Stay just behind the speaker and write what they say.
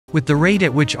With the rate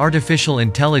at which artificial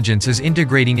intelligence is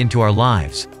integrating into our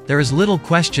lives, there is little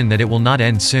question that it will not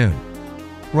end soon.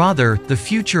 Rather, the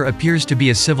future appears to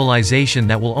be a civilization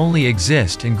that will only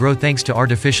exist and grow thanks to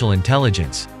artificial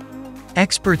intelligence.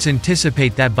 Experts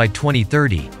anticipate that by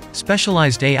 2030,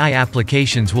 specialized AI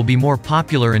applications will be more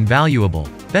popular and valuable,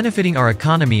 benefiting our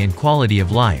economy and quality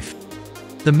of life.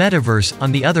 The metaverse,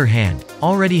 on the other hand,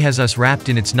 already has us wrapped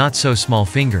in its not-so-small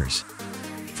fingers.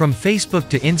 From Facebook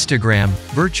to Instagram,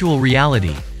 virtual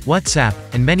reality, WhatsApp,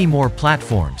 and many more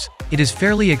platforms, it is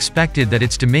fairly expected that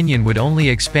its dominion would only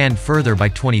expand further by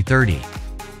 2030.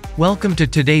 Welcome to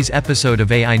today's episode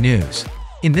of AI News.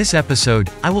 In this episode,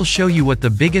 I will show you what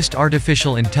the biggest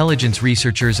artificial intelligence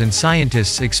researchers and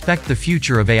scientists expect the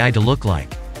future of AI to look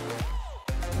like.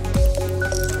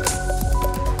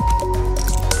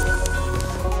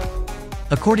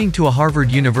 According to a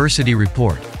Harvard University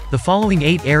report, the following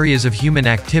 8 areas of human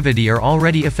activity are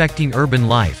already affecting urban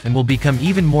life and will become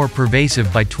even more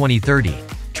pervasive by 2030.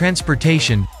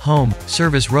 Transportation, home,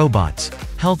 service robots,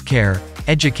 healthcare,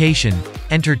 education,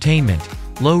 entertainment,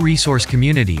 low-resource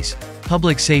communities,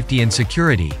 public safety and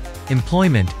security,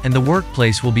 employment, and the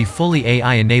workplace will be fully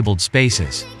AI-enabled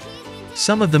spaces.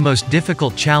 Some of the most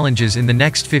difficult challenges in the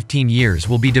next 15 years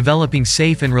will be developing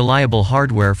safe and reliable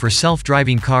hardware for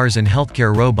self-driving cars and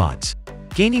healthcare robots,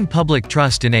 gaining public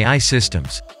trust in AI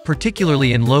systems,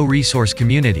 particularly in low-resource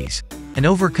communities, and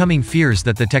overcoming fears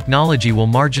that the technology will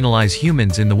marginalize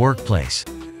humans in the workplace.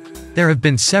 There have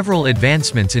been several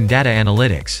advancements in data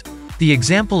analytics. The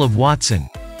example of Watson,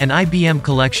 an IBM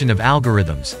collection of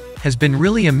algorithms, has been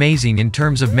really amazing in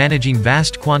terms of managing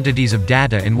vast quantities of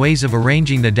data and ways of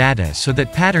arranging the data so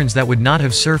that patterns that would not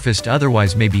have surfaced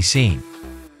otherwise may be seen.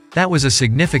 That was a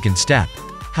significant step.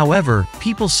 However,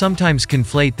 people sometimes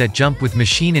conflate that jump with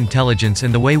machine intelligence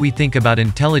and the way we think about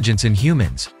intelligence in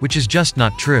humans, which is just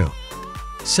not true.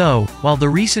 So, while the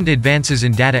recent advances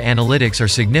in data analytics are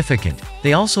significant,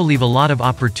 they also leave a lot of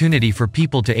opportunity for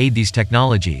people to aid these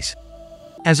technologies.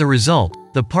 As a result,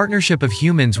 the partnership of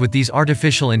humans with these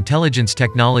artificial intelligence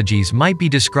technologies might be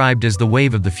described as the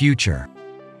wave of the future.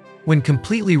 When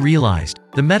completely realized,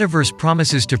 the metaverse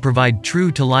promises to provide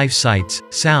true-to-life sights,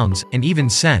 sounds, and even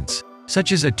scents,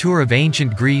 such as a tour of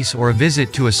ancient Greece or a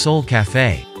visit to a soul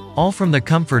cafe, all from the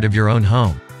comfort of your own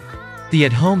home. The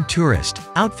at-home tourist,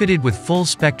 outfitted with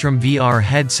full-spectrum VR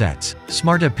headsets,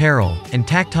 smart apparel, and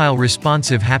tactile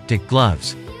responsive haptic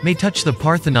gloves, may touch the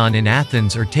Parthenon in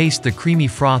Athens or taste the creamy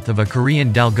froth of a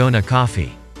Korean dalgona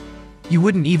coffee. You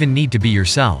wouldn't even need to be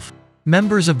yourself.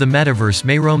 Members of the metaverse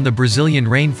may roam the Brazilian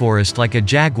rainforest like a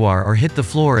jaguar or hit the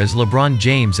floor as LeBron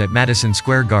James at Madison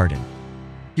Square Garden.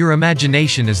 Your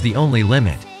imagination is the only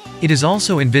limit. It is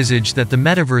also envisaged that the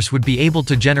metaverse would be able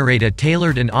to generate a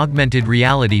tailored and augmented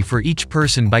reality for each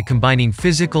person by combining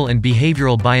physical and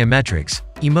behavioral biometrics,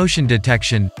 emotion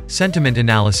detection, sentiment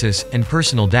analysis, and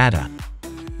personal data.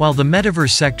 While the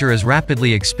metaverse sector is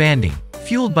rapidly expanding,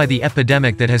 fueled by the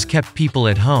epidemic that has kept people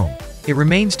at home, it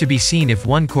remains to be seen if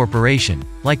one corporation,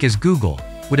 like as Google,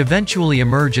 would eventually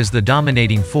emerge as the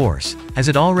dominating force, as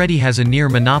it already has a near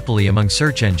monopoly among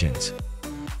search engines.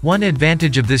 One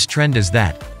advantage of this trend is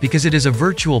that, because it is a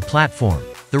virtual platform,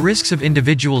 the risks of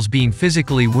individuals being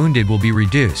physically wounded will be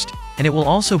reduced, and it will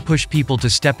also push people to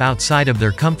step outside of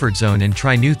their comfort zone and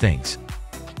try new things.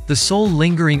 The sole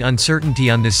lingering uncertainty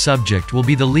on this subject will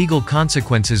be the legal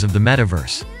consequences of the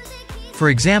metaverse. For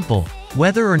example,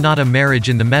 whether or not a marriage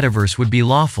in the metaverse would be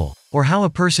lawful, or how a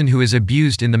person who is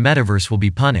abused in the metaverse will be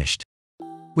punished.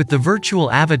 With the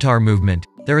virtual avatar movement,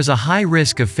 there is a high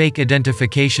risk of fake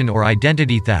identification or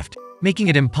identity theft, making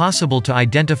it impossible to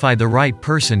identify the right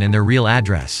person and their real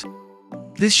address.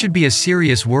 This should be a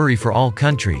serious worry for all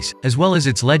countries, as well as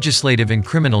its legislative and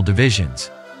criminal divisions.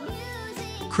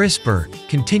 CRISPR,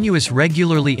 continuous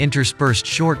regularly interspersed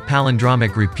short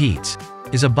palindromic repeats,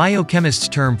 is a biochemist's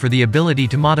term for the ability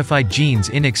to modify genes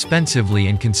inexpensively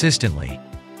and consistently.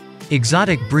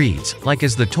 Exotic breeds, like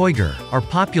as the toiger, are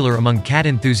popular among cat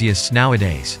enthusiasts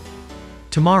nowadays.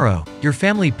 Tomorrow, your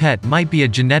family pet might be a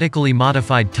genetically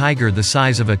modified tiger the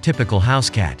size of a typical house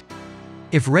cat.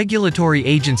 If regulatory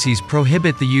agencies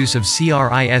prohibit the use of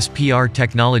CRISPR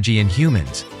technology in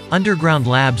humans, underground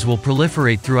labs will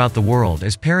proliferate throughout the world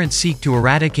as parents seek to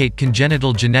eradicate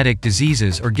congenital genetic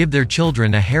diseases or give their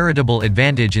children a heritable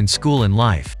advantage in school and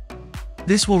life.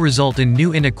 This will result in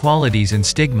new inequalities and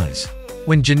stigmas.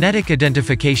 When genetic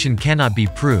identification cannot be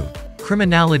proved,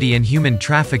 criminality and human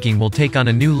trafficking will take on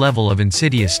a new level of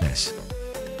insidiousness.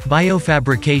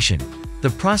 Biofabrication,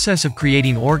 the process of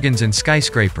creating organs and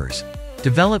skyscrapers.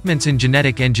 Developments in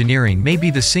genetic engineering may be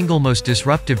the single most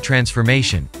disruptive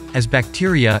transformation, as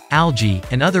bacteria, algae,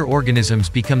 and other organisms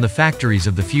become the factories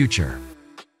of the future.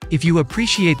 If you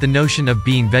appreciate the notion of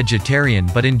being vegetarian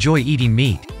but enjoy eating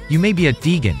meat, you may be a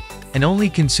vegan, and only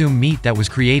consume meat that was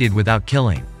created without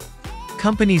killing.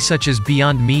 Companies such as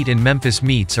Beyond Meat and Memphis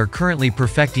Meats are currently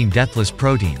perfecting deathless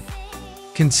protein.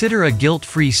 Consider a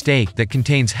guilt-free steak that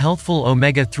contains healthful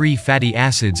omega-3 fatty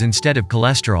acids instead of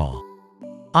cholesterol.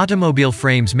 Automobile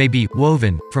frames may be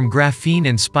woven from graphene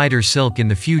and spider silk in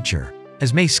the future,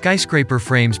 as may skyscraper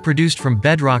frames produced from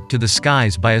bedrock to the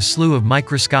skies by a slew of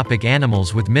microscopic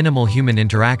animals with minimal human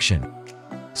interaction.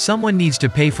 Someone needs to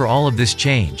pay for all of this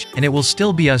change, and it will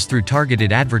still be us through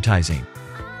targeted advertising.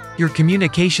 Your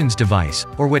communications device,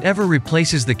 or whatever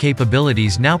replaces the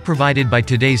capabilities now provided by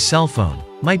today's cell phone,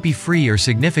 might be free or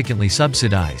significantly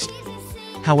subsidized.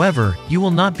 However, you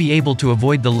will not be able to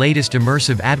avoid the latest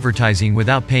immersive advertising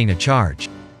without paying a charge.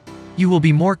 You will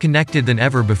be more connected than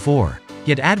ever before,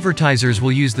 yet advertisers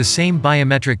will use the same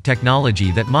biometric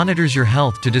technology that monitors your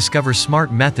health to discover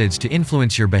smart methods to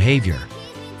influence your behavior.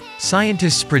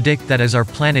 Scientists predict that as our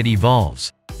planet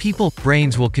evolves, people's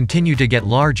brains will continue to get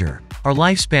larger, our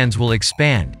lifespans will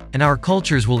expand, and our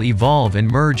cultures will evolve and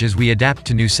merge as we adapt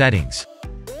to new settings.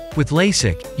 With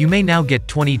LASIK, you may now get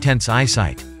 20/10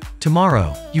 eyesight.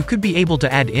 Tomorrow, you could be able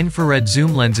to add infrared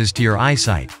zoom lenses to your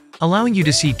eyesight, allowing you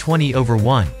to see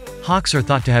 20/1. Hawks are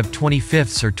thought to have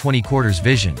 25ths or 20/4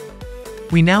 vision.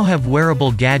 We now have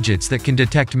wearable gadgets that can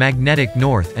detect magnetic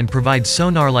north and provide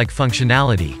sonar-like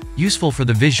functionality, useful for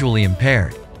the visually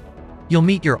impaired. You'll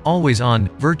meet your always-on,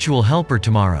 virtual helper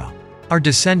tomorrow. Our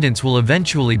descendants will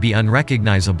eventually be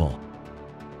unrecognizable.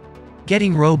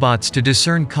 Getting robots to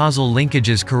discern causal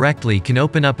linkages correctly can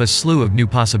open up a slew of new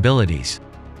possibilities.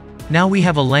 Now we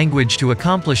have a language to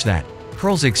accomplish that,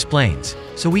 Pearls explains,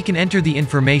 so we can enter the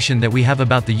information that we have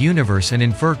about the universe and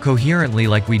infer coherently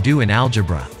like we do in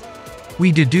algebra.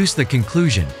 We deduce the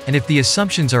conclusion, and if the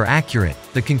assumptions are accurate,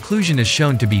 the conclusion is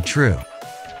shown to be true.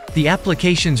 The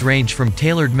applications range from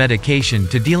tailored medication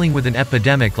to dealing with an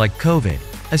epidemic like COVID,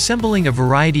 assembling a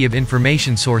variety of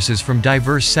information sources from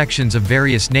diverse sections of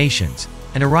various nations,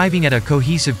 and arriving at a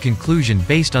cohesive conclusion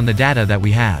based on the data that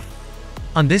we have.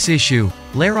 On this issue,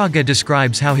 Laraga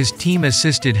describes how his team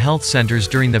assisted health centers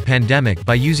during the pandemic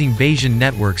by using Bayesian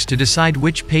networks to decide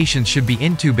which patients should be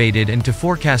intubated and to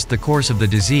forecast the course of the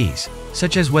disease,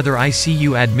 such as whether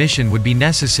ICU admission would be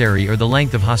necessary or the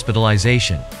length of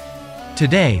hospitalization.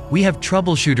 Today, we have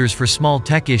troubleshooters for small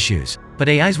tech issues, but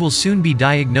AIs will soon be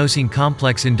diagnosing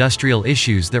complex industrial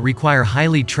issues that require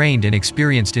highly trained and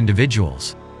experienced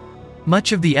individuals.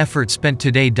 Much of the effort spent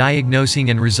today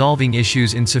diagnosing and resolving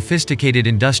issues in sophisticated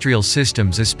industrial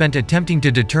systems is spent attempting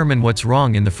to determine what's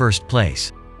wrong in the first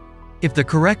place. If the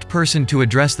correct person to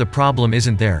address the problem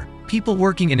isn't there, people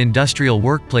working in industrial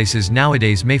workplaces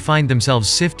nowadays may find themselves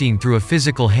sifting through a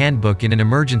physical handbook in an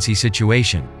emergency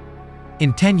situation.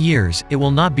 In 10 years, it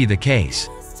will not be the case.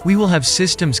 We will have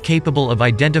systems capable of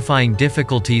identifying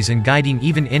difficulties and guiding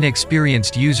even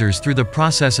inexperienced users through the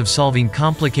process of solving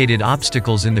complicated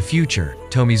obstacles in the future,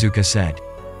 Tomizuka said.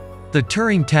 The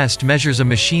Turing test measures a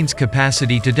machine's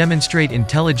capacity to demonstrate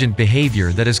intelligent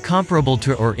behavior that is comparable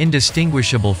to or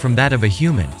indistinguishable from that of a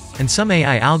human, and some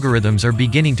AI algorithms are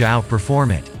beginning to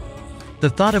outperform it. The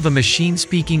thought of a machine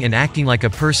speaking and acting like a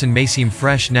person may seem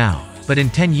fresh now, but in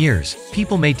 10 years,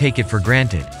 people may take it for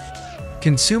granted.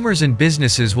 Consumers and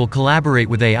businesses will collaborate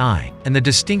with AI, and the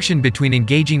distinction between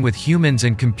engaging with humans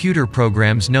and computer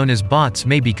programs known as bots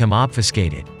may become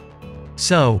obfuscated.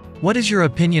 So, what is your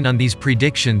opinion on these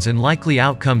predictions and likely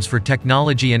outcomes for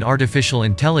technology and artificial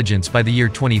intelligence by the year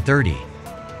 2030?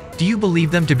 Do you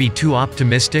believe them to be too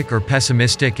optimistic or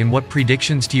pessimistic, and what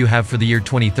predictions do you have for the year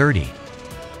 2030?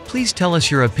 Please tell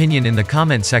us your opinion in the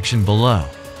comment section below.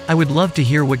 I would love to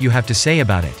hear what you have to say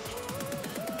about it.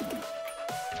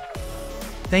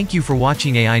 Thank you for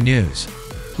watching AI News.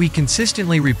 We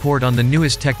consistently report on the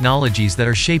newest technologies that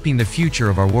are shaping the future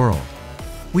of our world.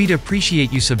 We'd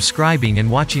appreciate you subscribing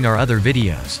and watching our other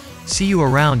videos. See you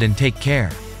around and take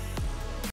care.